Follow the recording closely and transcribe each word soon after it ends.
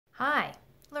Hi,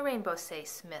 Lorraine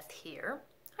Bosse-Smith here.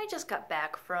 I just got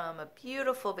back from a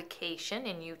beautiful vacation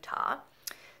in Utah,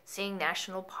 seeing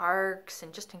national parks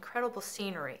and just incredible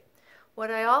scenery. What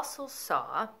I also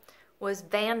saw was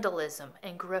vandalism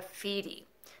and graffiti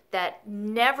that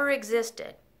never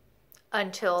existed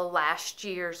until last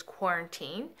year's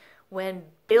quarantine, when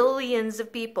billions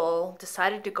of people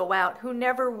decided to go out who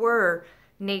never were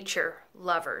nature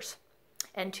lovers.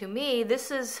 And to me,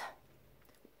 this is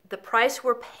the price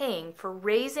we're paying for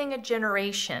raising a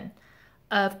generation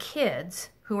of kids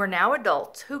who are now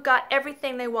adults, who got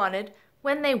everything they wanted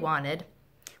when they wanted,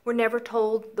 were never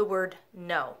told the word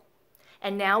no.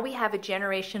 And now we have a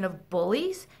generation of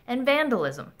bullies and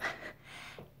vandalism.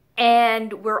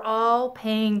 And we're all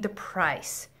paying the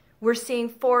price. We're seeing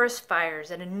forest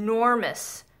fires at an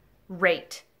enormous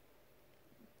rate.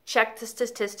 Check the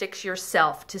statistics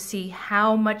yourself to see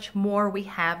how much more we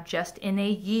have just in a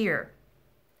year's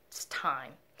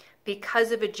time,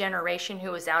 because of a generation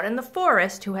who is out in the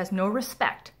forest who has no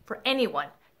respect for anyone,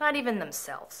 not even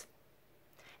themselves.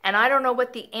 And I don't know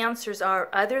what the answers are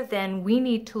other than we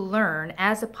need to learn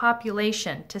as a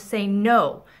population to say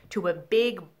no to a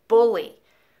big bully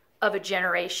of a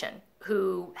generation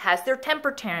who has their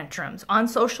temper tantrums on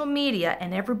social media,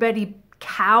 and everybody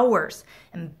cowers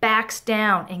and backs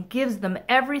down and gives them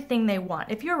everything they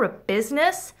want. If you're a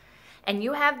business and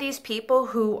you have these people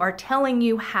who are telling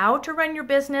you how to run your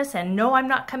business and no, I'm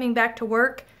not coming back to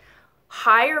work,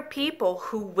 hire people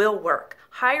who will work.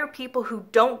 Hire people who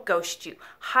don't ghost you.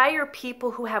 Hire people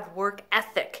who have work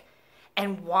ethic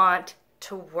and want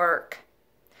to work.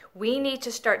 We need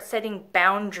to start setting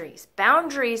boundaries.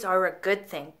 Boundaries are a good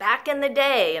thing. Back in the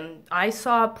day, and I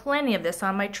saw plenty of this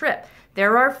on my trip,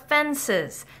 there are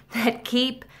fences that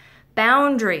keep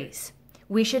boundaries.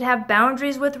 We should have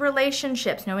boundaries with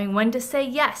relationships, knowing when to say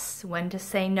yes, when to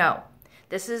say no.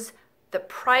 This is the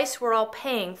price we're all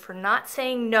paying for not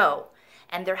saying no,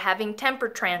 and they're having temper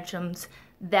tantrums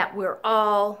that we're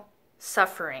all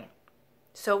suffering.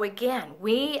 So again,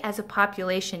 we as a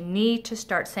population need to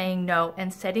start saying no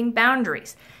and setting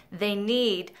boundaries. They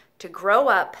need to grow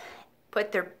up,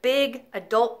 put their big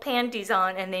adult panties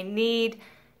on, and they need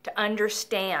to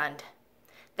understand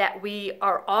that we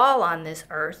are all on this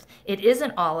earth. It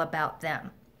isn't all about them.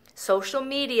 Social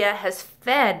media has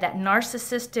fed that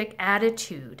narcissistic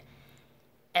attitude.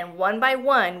 And one by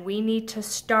one, we need to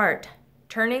start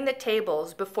turning the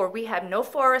tables before we have no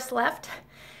forest left,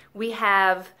 we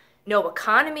have no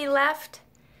economy left,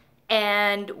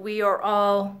 and we are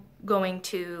all going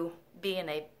to be in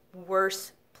a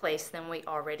worse place than we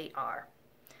already are.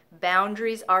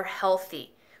 Boundaries are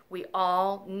healthy. We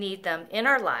all need them in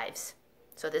our lives.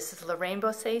 So this is Lorraine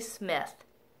Bosse-Smith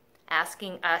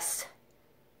asking us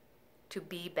to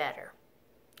be better.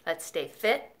 Let's stay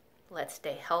fit, let's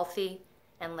stay healthy,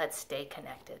 and let's stay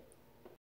connected.